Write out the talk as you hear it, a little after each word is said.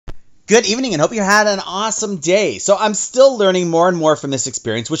Good evening and hope you had an awesome day. So I'm still learning more and more from this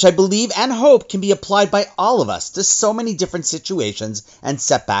experience, which I believe and hope can be applied by all of us to so many different situations and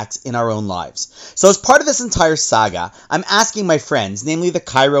setbacks in our own lives. So as part of this entire saga, I'm asking my friends, namely the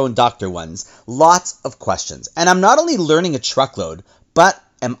Chiro and Doctor ones, lots of questions. And I'm not only learning a truckload, but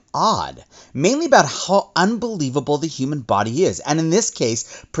am awed, mainly about how unbelievable the human body is, and in this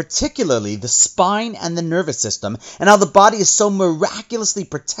case, particularly the spine and the nervous system, and how the body is so miraculously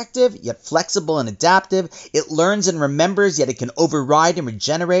protective, yet flexible and adaptive. It learns and remembers, yet it can override and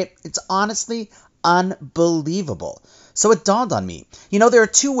regenerate. It's honestly unbelievable. So it dawned on me, there are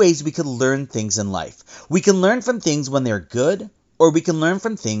two ways we could learn things in life. We can learn from things when they're good, or we can learn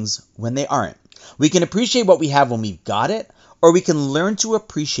from things when they aren't. We can appreciate what we have when we've got it, or we can learn to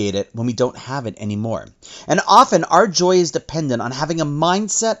appreciate it when we don't have it anymore. And often our joy is dependent on having a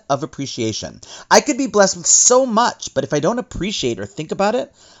mindset of appreciation. I could be blessed with so much, but if I don't appreciate or think about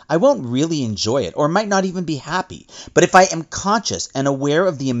it, I won't really enjoy it or might not even be happy. But if I am conscious and aware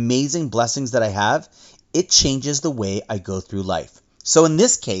of the amazing blessings that I have, it changes the way I go through life. So in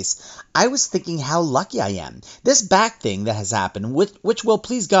this case, I was thinking how lucky I am. This back thing that has happened, which will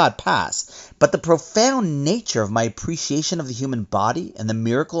please God pass, but the profound nature of my appreciation of the human body and the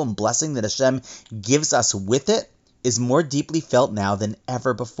miracle and blessing that Hashem gives us with it is more deeply felt now than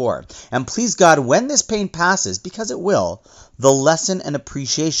ever before. And please God, when this pain passes, because it will, the lesson and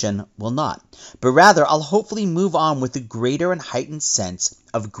appreciation will not. But rather, I'll hopefully move on with a greater and heightened sense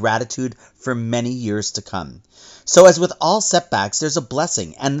of gratitude for many years to come. So as with all setbacks, there's a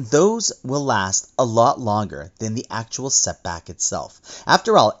blessing, and those will last a lot longer than the actual setback itself.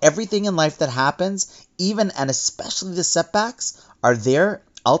 After all, everything in life that happens, even and especially the setbacks, are there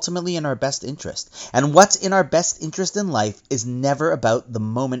ultimately in our best interest. And what's in our best interest in life is never about the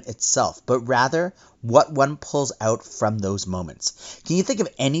moment itself, but rather what one pulls out from those moments. Can you think of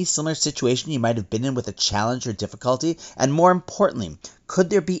any similar situation you might have been in with a challenge or difficulty? And more importantly, could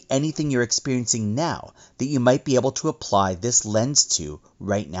there be anything you're experiencing now that you might be able to apply this lens to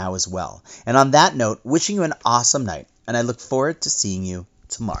right now as well? And on that note, wishing you an awesome night, and I look forward to seeing you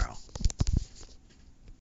tomorrow.